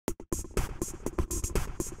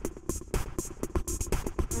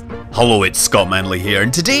Hello, it's Scott Manley here,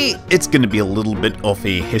 and today it's going to be a little bit of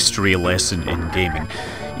a history lesson in gaming.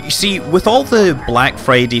 You see, with all the Black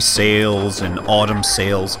Friday sales and autumn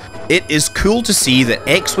sales, it is cool to see that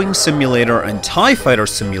X-Wing Simulator and TIE Fighter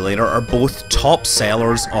Simulator are both top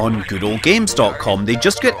sellers on goodoldgames.com. They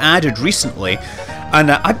just got added recently, and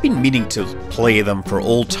I've been meaning to play them for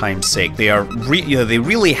old time's sake. They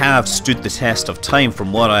really have stood the test of time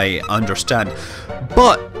from what I understand.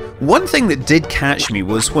 But one thing that did catch me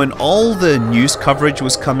was when all the news coverage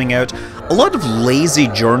was coming out, a lot of lazy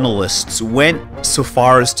journalists went so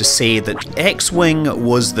far as to say that X-Wing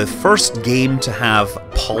was the first game to have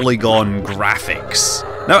Polygon graphics.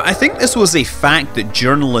 Now, I think this was a fact that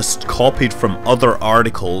journalists copied from other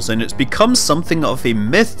articles, and it's become something of a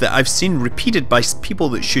myth that I've seen repeated by people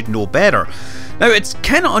that should know better. Now, it's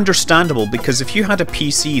kind of understandable because if you had a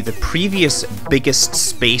PC, the previous biggest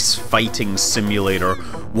space fighting simulator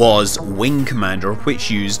was Wing Commander, which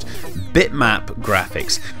used bitmap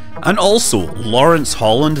graphics. And also, Lawrence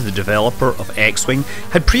Holland, the developer of X-Wing,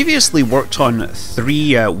 had previously worked on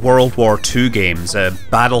three World War II games,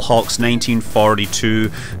 Battlehawks 1942,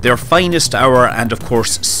 Their Finest Hour, and of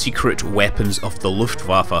course Secret Weapons of the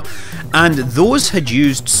Luftwaffe. And those had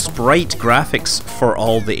used sprite graphics for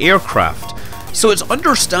all the aircraft. So it's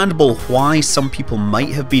understandable why some people might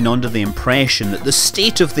have been under the impression that the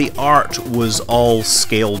state of the art was all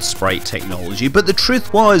scaled sprite technology, but the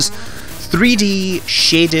truth was 3D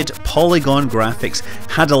shaded polygon graphics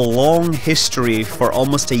had a long history for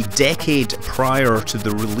almost a decade prior to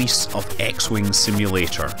the release of X-Wing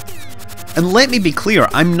Simulator. And let me be clear,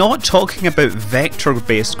 I'm not talking about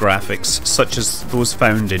vector-based graphics such as those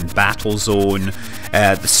found in Battlezone,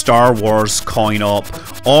 the Star Wars coin-op,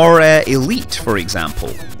 or Elite, for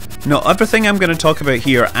example. No, everything I'm going to talk about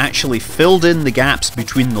here actually filled in the gaps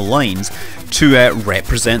between the lines to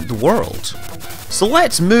represent the world. So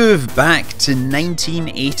let's move back to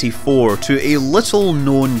 1984 to a little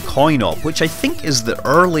known coin-op, which I think is the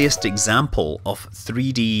earliest example of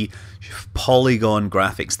 3D polygon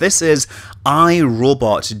graphics. This is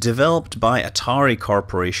iRobot, developed by Atari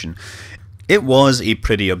Corporation. It was a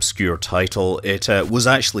pretty obscure title. It was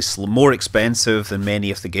actually more expensive than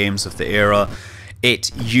many of the games of the era.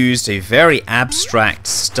 It used a very abstract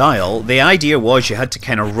style. The idea was you had to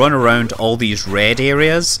kind of run around all these red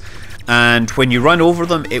areas, and when you run over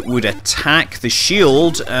them it would attack the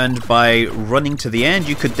shield, and by running to the end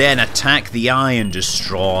you could then attack the eye and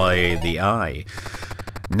destroy the eye.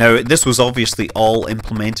 Now, this was obviously all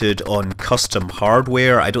implemented on custom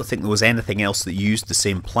hardware. I don't think there was anything else that used the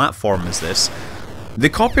same platform as this. The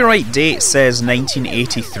copyright date says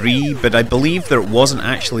 1983, but I believe that it wasn't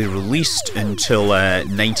actually released until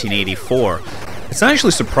 1984. It's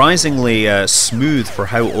actually surprisingly smooth for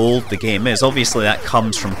how old the game is. Obviously that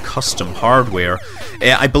comes from custom hardware.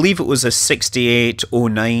 I believe it was a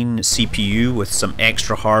 6809 CPU with some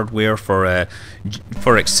extra hardware for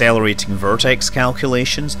accelerating vertex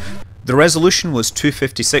calculations. The resolution was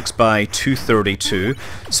 256 by 232.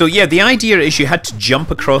 So yeah, the idea is you had to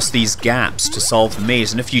jump across these gaps to solve the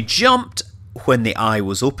maze, and if you jumped when the eye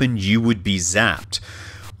was open, you would be zapped.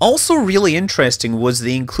 Also really interesting was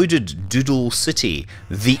they included Doodle City,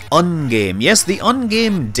 the Ungame. Yes, the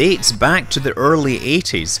Ungame dates back to the early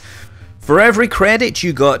 80s. For every credit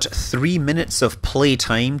you got 3 minutes of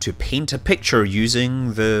playtime to paint a picture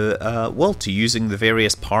using the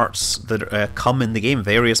various parts that come in the game,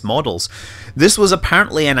 various models. This was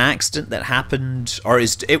apparently an accident that happened, or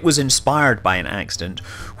it was inspired by an accident,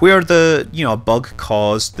 where a bug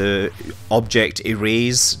caused the object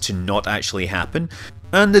erase to not actually happen.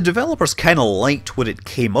 And the developers kind of liked what it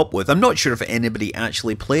came up with. I'm not sure if anybody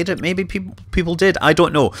actually played it. Maybe people did. I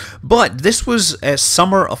don't know. But this was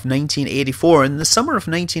summer of 1984. In the summer of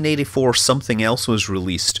 1984, something else was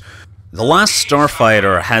released. The Last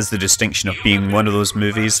Starfighter has the distinction of being one of those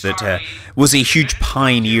movies that was a huge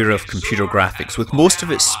pioneer of computer graphics, with most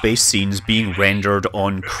of its space scenes being rendered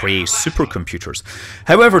on Cray supercomputers.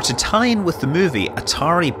 However, to tie in with the movie,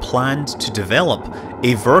 Atari planned to develop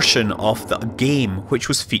a version of the game which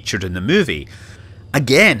was featured in the movie.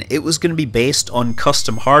 Again, it was going to be based on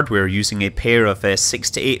custom hardware using a pair of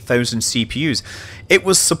 6,000 to 8,000 CPUs. It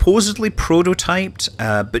was supposedly prototyped,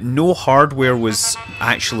 but no hardware was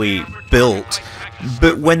actually built.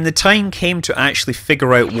 But when the time came to actually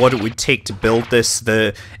figure out what it would take to build this,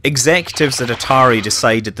 the executives at Atari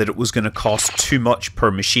decided that it was going to cost too much per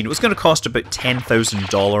machine. It was going to cost about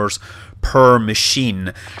 $10,000 per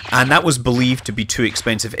machine, and that was believed to be too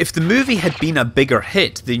expensive. If the movie had been a bigger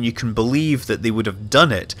hit, then you can believe that they would have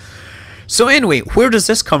done it. So anyway, where does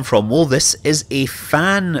this come from? Well, this is a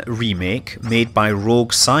fan remake made by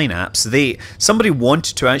Rogue Synapse. Somebody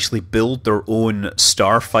wanted to actually build their own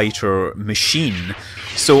Starfighter machine,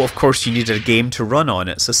 so of course you needed a game to run on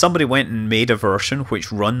it. So somebody went and made a version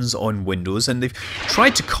which runs on Windows, and they've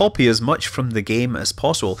tried to copy as much from the game as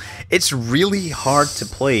possible. It's really hard to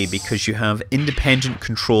play because you have independent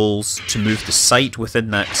controls to move the sight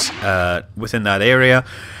within that area.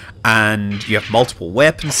 And you have multiple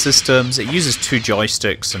weapon systems. It uses 2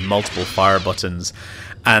 joysticks and multiple fire buttons,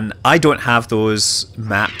 and I don't have those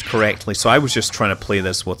mapped correctly, so I was just trying to play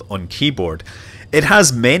this on keyboard. It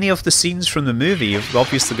has many of the scenes from the movie. You've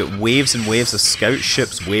obviously got waves and waves of scout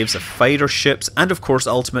ships, waves of fighter ships, and of course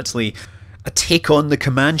ultimately take on the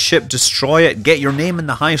command ship, destroy it, get your name in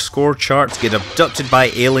the high score charts, get abducted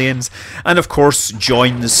by aliens, and of course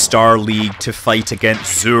join the Star League to fight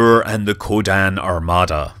against Zur and the Kodan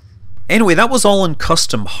Armada. Anyway, that was all in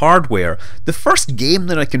custom hardware. The first game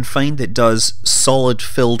that I can find that does solid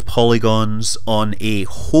filled polygons on a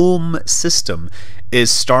home system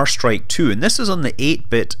is Star Strike 2, and this is on the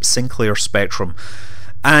 8-bit Sinclair Spectrum.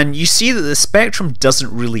 And you see that the Spectrum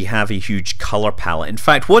doesn't really have a huge color palette. In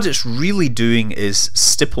fact, what it's really doing is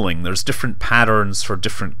stippling. There's different patterns for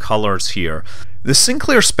different colors here. The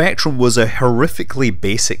Sinclair Spectrum was a horrifically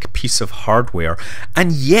basic piece of hardware,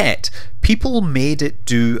 and yet people made it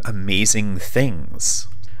do amazing things.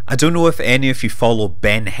 I don't know if any of you follow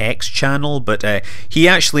Ben Heck's channel, but he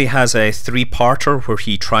actually has a 3-parter where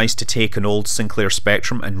he tries to take an old Sinclair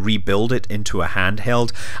Spectrum and rebuild it into a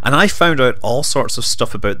handheld, and I found out all sorts of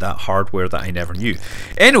stuff about that hardware that I never knew.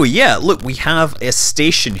 Anyway, yeah, look, we have a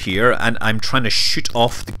station here, and I'm trying to shoot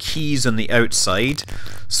off the keys on the outside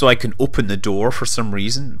so I can open the door for some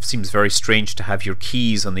reason. It seems very strange to have your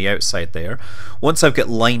keys on the outside there. Once I've got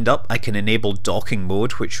lined up, I can enable docking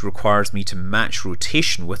mode, which requires me to match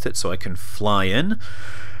rotation with it so I can fly in.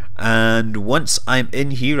 And once I'm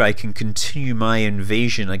in here, I can continue my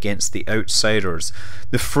invasion against the outsiders.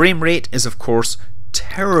 The frame rate is of course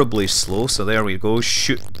terribly slow, so there we go,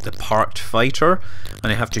 shoot the parked fighter,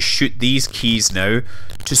 and I have to shoot these keys now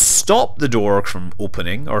to stop the door from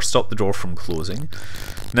opening or stop the door from closing.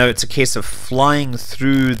 Now it's a case of flying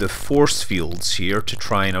through the force fields here to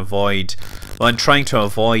try and avoid, well, I'm trying to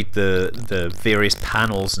avoid the various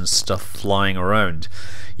panels and stuff flying around.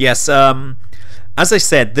 Yes, as I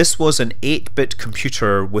said, this was an 8-bit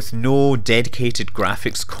computer with no dedicated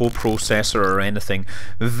graphics coprocessor or anything.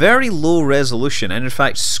 Very low resolution, and in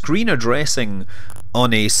fact screen addressing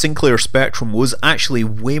on a Sinclair Spectrum was actually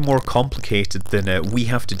way more complicated than we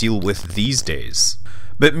have to deal with these days.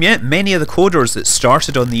 But yet many of the coders that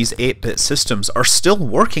started on these 8-bit systems are still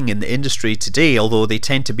working in the industry today, although they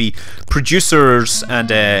tend to be producers and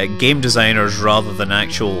game designers rather than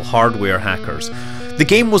actual hardware hackers. The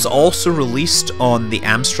game was also released on the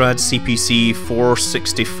Amstrad CPC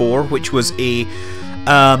 464, which was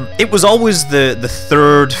it was always the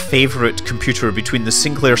 3rd favourite computer between the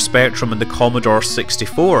Sinclair Spectrum and the Commodore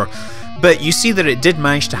 64. But you see that it did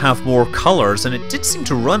manage to have more colours, and it did seem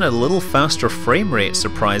to run at a little faster frame rate,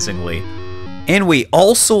 surprisingly. Anyway,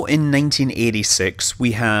 also in 1986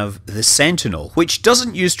 we have the Sentinel, which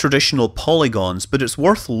doesn't use traditional polygons, but it's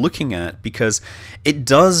worth looking at because it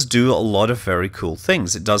does do a lot of very cool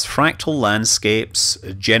things. It does fractal landscapes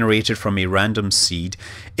generated from a random seed.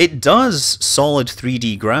 It does solid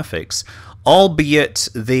 3D graphics, albeit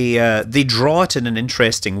they draw it in an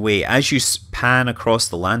interesting way. As you pan across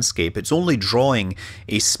the landscape, it's only drawing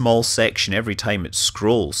a small section every time it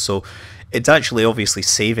scrolls, so it's actually obviously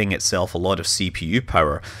saving itself a lot of CPU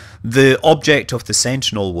power. The object of the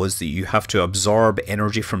Sentinel was that you have to absorb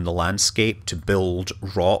energy from the landscape to build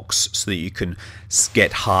rocks so that you can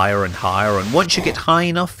get higher and higher, and once you get high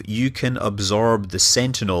enough you can absorb the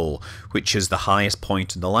Sentinel, which is the highest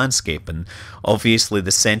point in the landscape. And obviously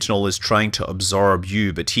the Sentinel is trying to absorb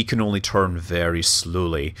you, but he can only turn very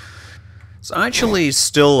slowly. It's actually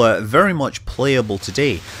still very much playable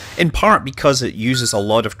today, in part because it uses a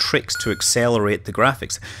lot of tricks to accelerate the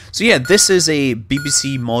graphics. So yeah, this is a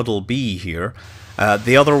BBC Model B here.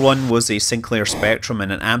 The other one was a Sinclair Spectrum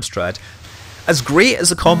and an Amstrad. As great as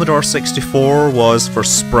the Commodore 64 was for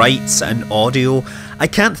sprites and audio, I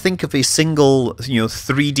can't think of a single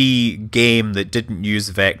 3D game that didn't use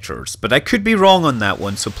vectors, but I could be wrong on that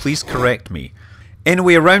one, so please correct me.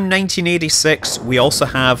 Anyway, around 1986, we also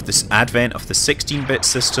have this advent of the 16-bit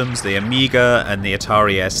systems, the Amiga and the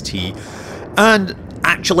Atari ST, and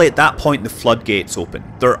actually at that point the floodgates open.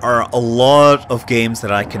 There are a lot of games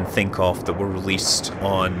that I can think of that were released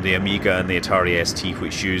on the Amiga and the Atari ST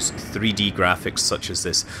which use 3D graphics such as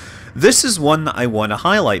this. This is one that I want to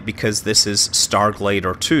highlight because this is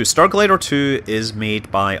Starglider 2. Starglider 2 is made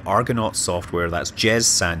by Argonaut Software, that's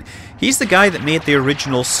Jez-san. He's the guy that made the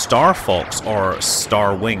original Star Fox, or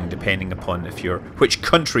Star Wing, depending upon which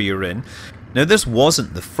country you're in. Now this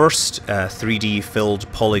wasn't the first 3D filled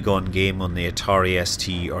Polygon game on the Atari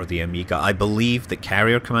ST or the Amiga. I believe that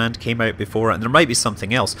Carrier Command came out before it, and there might be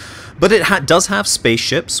something else. But it does have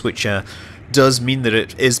spaceships, which does mean that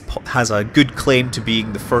it has a good claim to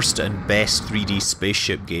being the first and best 3D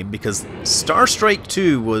spaceship game, because Star Strike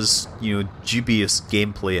 2 was, dubious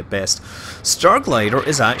gameplay at best. Starglider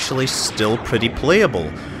is actually still pretty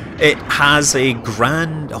playable. It has a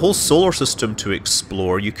whole solar system to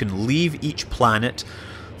explore. You can leave each planet,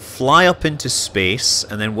 fly up into space,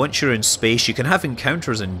 and then once you're in space you can have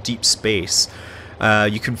encounters in deep space.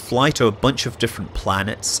 You can fly to a bunch of different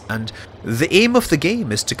planets, and the aim of the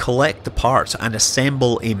game is to collect the parts and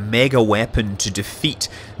assemble a mega weapon to defeat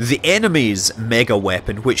the enemy's mega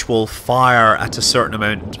weapon, which will fire at a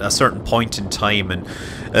certain point in time and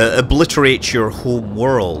obliterate your home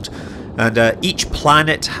world. And each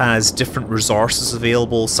planet has different resources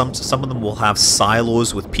available. Some of them will have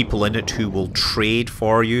silos with people in it who will trade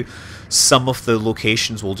for you. Some of the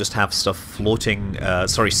locations will just have stuff sitting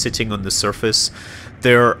on the surface.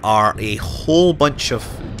 There are a whole bunch of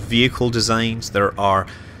vehicle designs. There are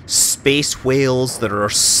space whales. There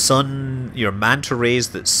are manta rays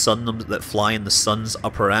that fly in the sun's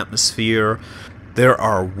upper atmosphere. There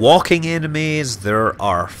are walking enemies. There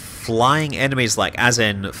are flying enemies, like as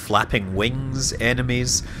in flapping wings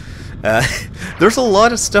enemies. There's a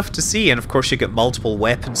lot of stuff to see, and of course you get multiple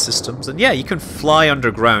weapon systems, and yeah, you can fly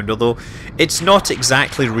underground, although it's not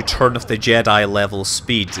exactly Return of the Jedi level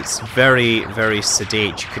speed. It's very, very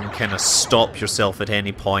sedate. You can kind of stop yourself at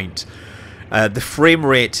any point. The frame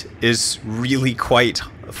rate is really quite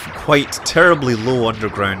terribly low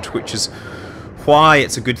underground, which is why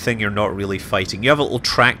it's a good thing you're not really fighting. You have a little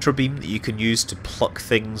tractor beam that you can use to pluck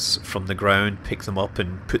things from the ground, pick them up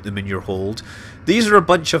and put them in your hold. These are a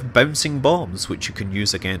bunch of bouncing bombs which you can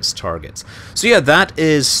use against targets. So yeah, that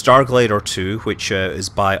is Starglider 2, which is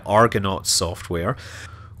by Argonaut Software.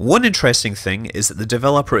 One interesting thing is that the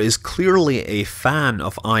developer is clearly a fan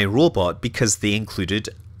of iRobot, because they included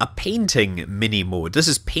a painting mini mode. This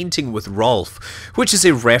is Painting with Rolf, which is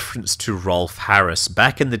a reference to Rolf Harris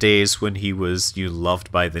back in the days when he was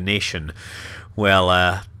loved by the nation.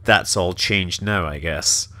 Well, that's all changed now, I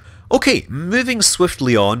guess. Okay, moving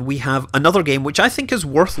swiftly on, we have another game which I think is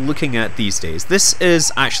worth looking at these days. This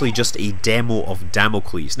is actually just a demo of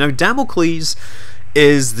Damocles. Now, Damocles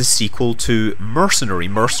is the sequel to Mercenary.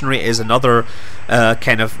 Mercenary is another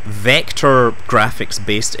kind of vector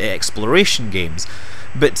graphics-based exploration games.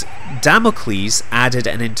 But Damocles added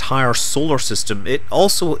an entire solar system. It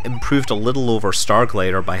also improved a little over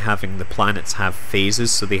Starglider by having the planets have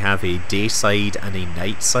phases, so they have a day side and a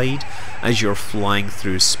night side as you're flying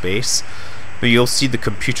through space. Now you'll see the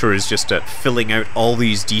computer is just filling out all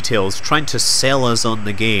these details, trying to sell us on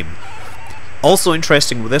the game. Also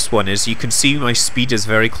interesting with this one is you can see my speed is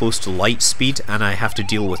very close to light speed, and I have to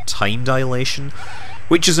deal with time dilation,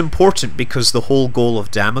 which is important because the whole goal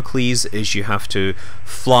of Damocles is you have to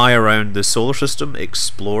fly around the solar system,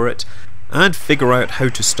 explore it, and figure out how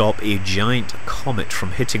to stop a giant comet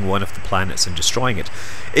from hitting one of the planets and destroying it.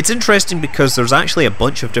 It's interesting because there's actually a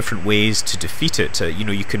bunch of different ways to defeat it.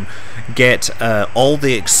 You can get all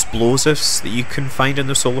the explosives that you can find in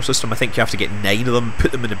the solar system. I think you have to get 9 of them,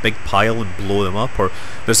 put them in a big pile and blow them up, or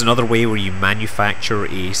there's another way where you manufacture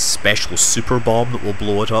a special super bomb that will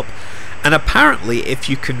blow it up. And apparently, if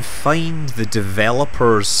you can find the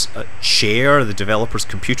developer's chair, the developer's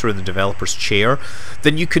computer in the developer's chair,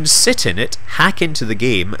 then you can sit in it, hack into the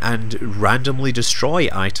game, and randomly destroy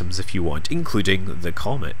items if you want, including the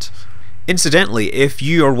comet. Incidentally, if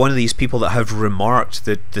you are one of these people that have remarked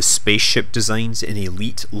that the spaceship designs in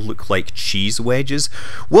Elite look like cheese wedges,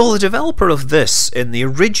 well, the developer of this, in the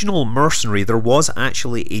original Mercenary, there was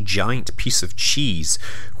actually a giant piece of cheese,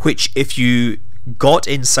 which if you got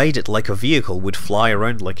inside it like a vehicle would fly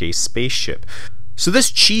around like a spaceship. So this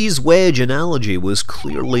cheese wedge analogy was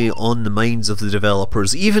clearly on the minds of the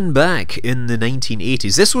developers even back in the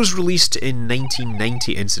 1980s. This was released in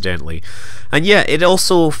 1990 incidentally, and yeah, it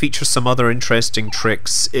also features some other interesting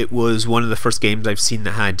tricks. It was one of the first games I've seen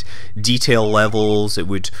that had detail levels. It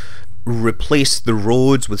would replace the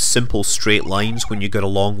roads with simple straight lines when you got a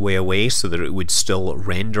long way away so that it would still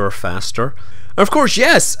render faster. Of course,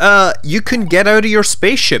 yes, you can get out of your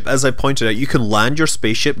spaceship, as I pointed out. You can land your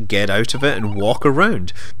spaceship, get out of it, and walk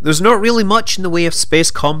around. There's not really much in the way of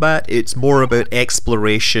space combat. It's more about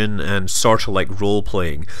exploration and sort of like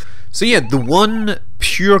role-playing. So yeah, the one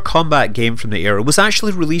pure combat game from the era. It was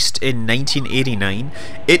actually released in 1989.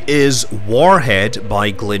 It is Warhead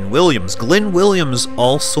by Glyn Williams. Glyn Williams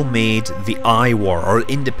also made the I-War, or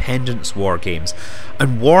Independence War games.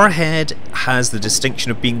 And Warhead has the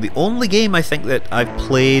distinction of being the only game I think that I've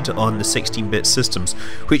played on the 16-bit systems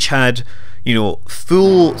which had, you know,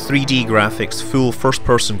 full 3D graphics, full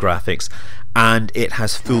first-person graphics, and it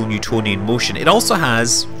has full Newtonian motion. It also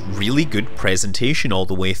has really good presentation all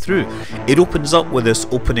the way through. It opens up with this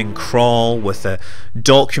opening crawl with a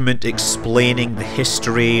document explaining the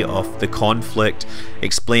history of the conflict,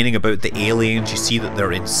 explaining about the aliens. You see that they're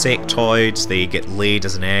insectoids, they get laid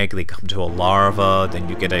as an egg, they come to a larva, then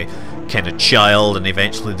you get a kind of child, and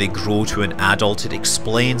eventually they grow to an adult. It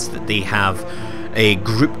explains that they have a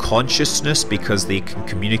group consciousness because they can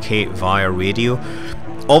communicate via radio.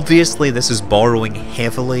 Obviously this is borrowing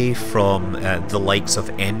heavily from the likes of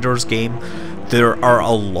Ender's Game. There are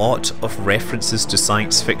a lot of references to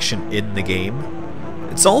science fiction in the game.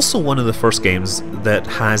 It's also one of the first games that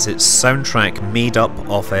has its soundtrack made up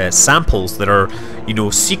of samples that are, you know,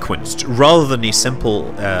 sequenced rather than a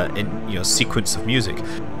simple sequence of music.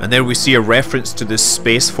 And there we see a reference to this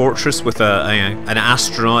space fortress with an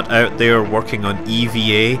astronaut out there working on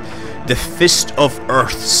EVA, the Fist of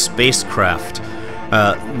Earth spacecraft.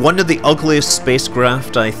 One of the ugliest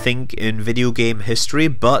spacecraft I think in video game history,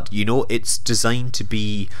 but you know, it's designed to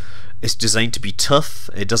be tough.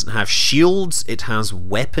 It doesn't have shields, it has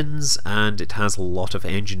weapons, and it has a lot of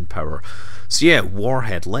engine power. So yeah,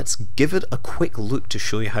 Warhead, let's give it a quick look to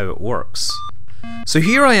show you how it works. So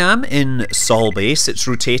here I am in Sol Base. It's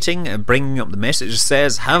rotating and bringing up the message that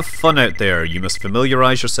says, have fun out there, you must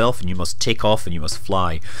familiarize yourself and you must take off and you must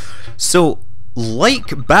fly. So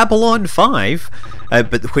like Babylon 5,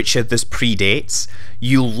 but which this predates,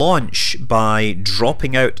 you launch by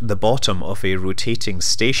dropping out the bottom of a rotating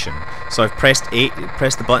station. So I've pressed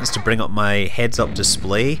the buttons to bring up my heads-up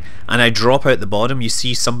display, and I drop out the bottom. You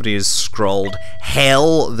see somebody has scrawled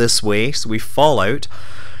hell this way, so we fall out,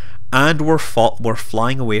 and we're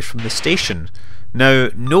flying away from the station. Now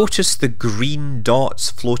notice the green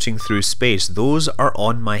dots floating through space. Those are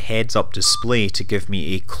on my heads-up display to give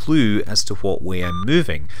me a clue as to what way I'm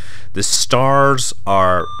moving. The stars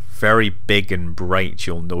are very big and bright,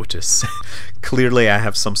 you'll notice. Clearly I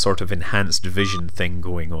have some sort of enhanced vision thing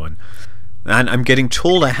going on. And I'm getting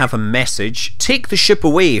told I have a message, take the ship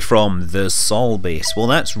away from the Sol Base. Well,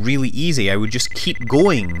 that's really easy. I would just keep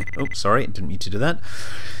going. Oh, sorry, didn't mean to do that.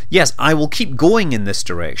 Yes, I will keep going in this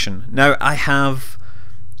direction. Now I have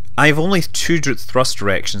only two thrust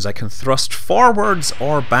directions. I can thrust forwards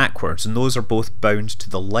or backwards, and those are both bound to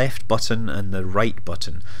the left button and the right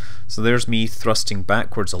button. So there's me thrusting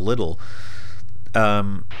backwards a little.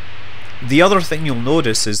 The other thing you'll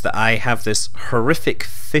notice is that I have this horrific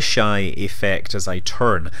fisheye effect as I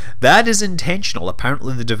turn. That is intentional.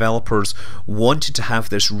 Apparently the developers wanted to have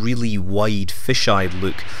this really wide fisheye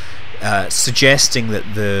look, suggesting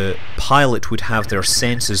that the pilot would have their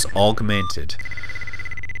senses augmented.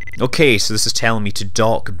 Okay, so this is telling me to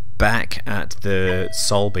dock back at the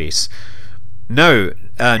Sol Base. Now,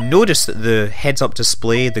 notice that the heads-up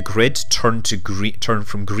display, the grid, turned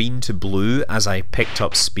from green to blue as I picked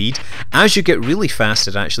up speed. As you get really fast,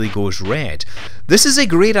 it actually goes red. This is a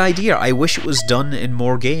great idea. I wish it was done in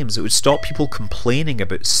more games. It would stop people complaining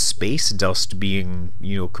about space dust being,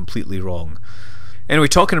 you know, completely wrong. Anyway,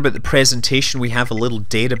 talking about the presentation, we have a little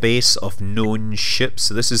database of known ships.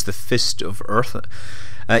 So this is the Fist of Earth.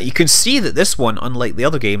 You can see that this one, unlike the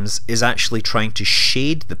other games, is actually trying to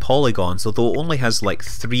shade the polygons, although it only has like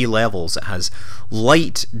 3 levels. It has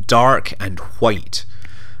light, dark, and white.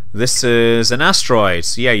 This is an asteroid,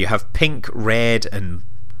 so yeah, you have pink, red, and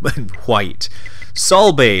white.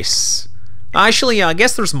 Sol Base. Actually, yeah, I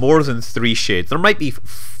guess there's more than 3 shades. There might be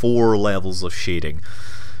 4 levels of shading.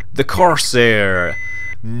 The Corsair.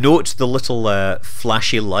 Note the little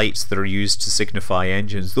flashy lights that are used to signify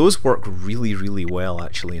engines. Those work really, really well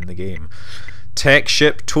actually in the game. Tech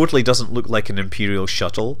ship totally doesn't look like an Imperial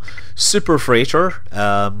shuttle. Super freighter,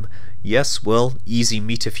 yes, well, easy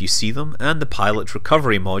meat if you see them. And the pilot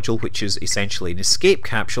recovery module, which is essentially an escape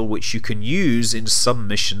capsule which you can use in some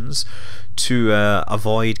missions to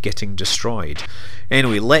avoid getting destroyed.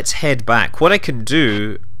 Anyway, let's head back. What I can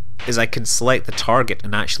do is I can select the target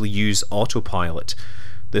and actually use autopilot.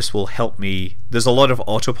 This will help me. There's a lot of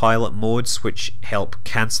autopilot modes which help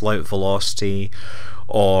cancel out velocity,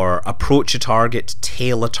 or approach a target,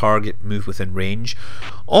 tail a target, move within range.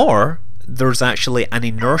 Or there's actually an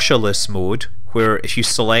inertialess mode where if you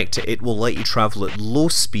select it, it will let you travel at low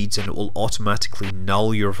speeds and it will automatically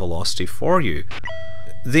null your velocity for you.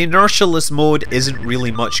 The inertialess mode isn't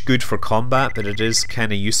really much good for combat, but it is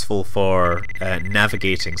kind of useful for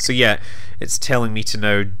navigating. So yeah, it's telling me to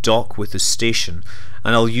now dock with the station,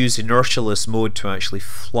 and I'll use inertialess mode to actually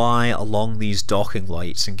fly along these docking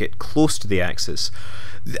lights and get close to the axis.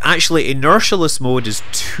 Actually, inertialess mode is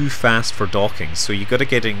too fast for docking, so you got to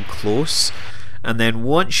get in close, and then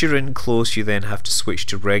once you're in close you then have to switch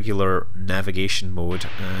to regular navigation mode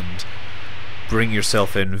and bring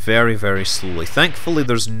yourself in very, very slowly. Thankfully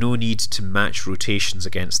there's no need to match rotations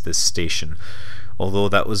against this station, although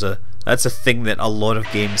that's a thing that a lot of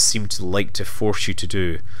games seem to like to force you to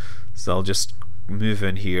do. So I'll just move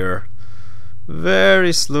in here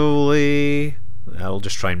very slowly. I'll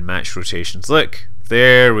just try and match rotations. Look,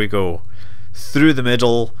 there we go, through the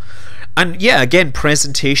middle. And yeah, again,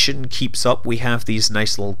 presentation keeps up. We have these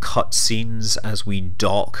nice little cutscenes as we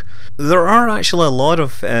dock. There are actually a lot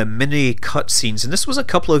of mini cutscenes, and this was a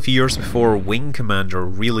couple of years before Wing Commander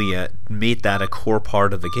really made that a core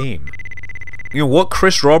part of the game. You know, what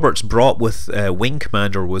Chris Roberts brought with Wing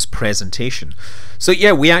Commander was presentation. So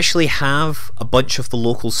yeah, we actually have a bunch of the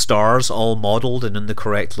local stars all modelled and in the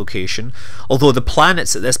correct location, although the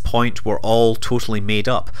planets at this point were all totally made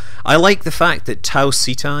up. I like the fact that Tau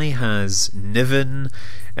Cetai has Niven.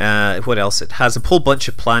 What else? It has a whole bunch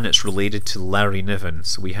of planets related to Larry Niven.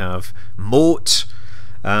 So we have Moat,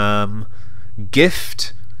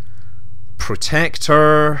 Gift,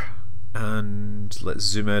 Protector, and let's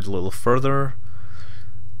zoom out a little further.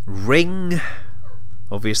 Ring,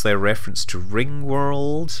 obviously a reference to Ring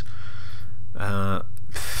World.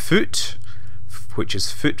 Foot, which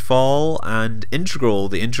is Footfall, and Integral,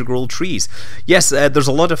 the Integral trees. Yes, there's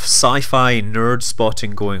a lot of sci-fi nerd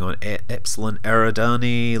spotting going on. Epsilon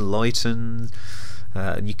Eridani, Leuton,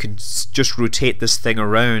 and you can just rotate this thing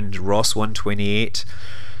around. Ross 128.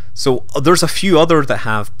 So there's a few other that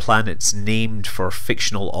have planets named for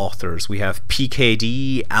fictional authors. We have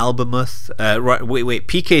PKD, Albemuth. Wait,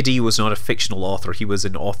 PKD was not a fictional author. He was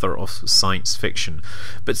an author of science fiction.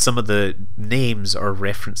 But some of the names are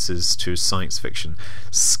references to science fiction.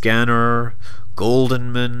 Scanner,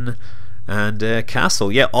 Goldenman, and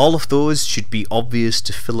Castle. Yeah, all of those should be obvious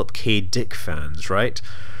to Philip K. Dick fans, right?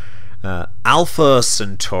 Alpha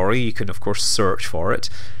Centauri, you can of course search for it.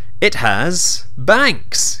 It has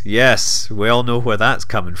banks. Yes, we all know where that's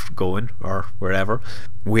going, or wherever.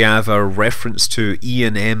 We have a reference to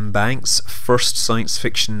Ian M. Banks' first science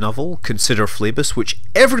fiction novel, Consider Phlebas, which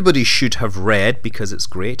everybody should have read because it's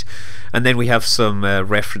great. And then we have some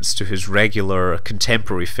reference to his regular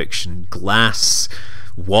contemporary fiction, Glass,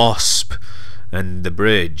 Wasp, and The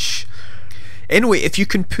Bridge. Anyway, if you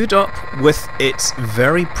can put up with its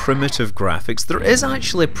very primitive graphics, there is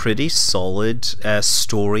actually a pretty solid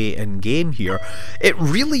story and game here. It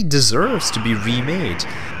really deserves to be remade.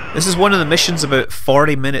 This is one of the missions about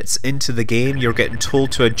 40 minutes into the game. You're getting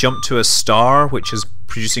told to jump to a star which is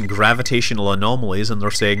producing gravitational anomalies, and they're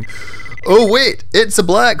saying, oh wait, it's a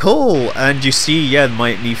black hole! And you see, yeah,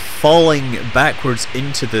 me falling backwards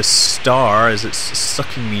into this star as it's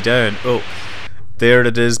sucking me down. Oh, there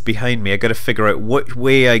it is behind me. I gotta figure out what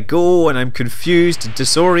way I go, and I'm confused and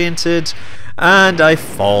disoriented, and I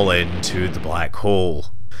fall into the black hole.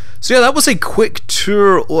 So yeah, that was a quick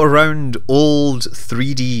tour around old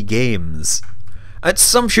 3D games. At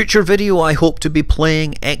some future video I hope to be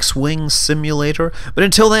playing X-Wing Simulator, but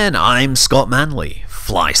until then, I'm Scott Manley.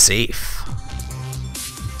 Fly safe.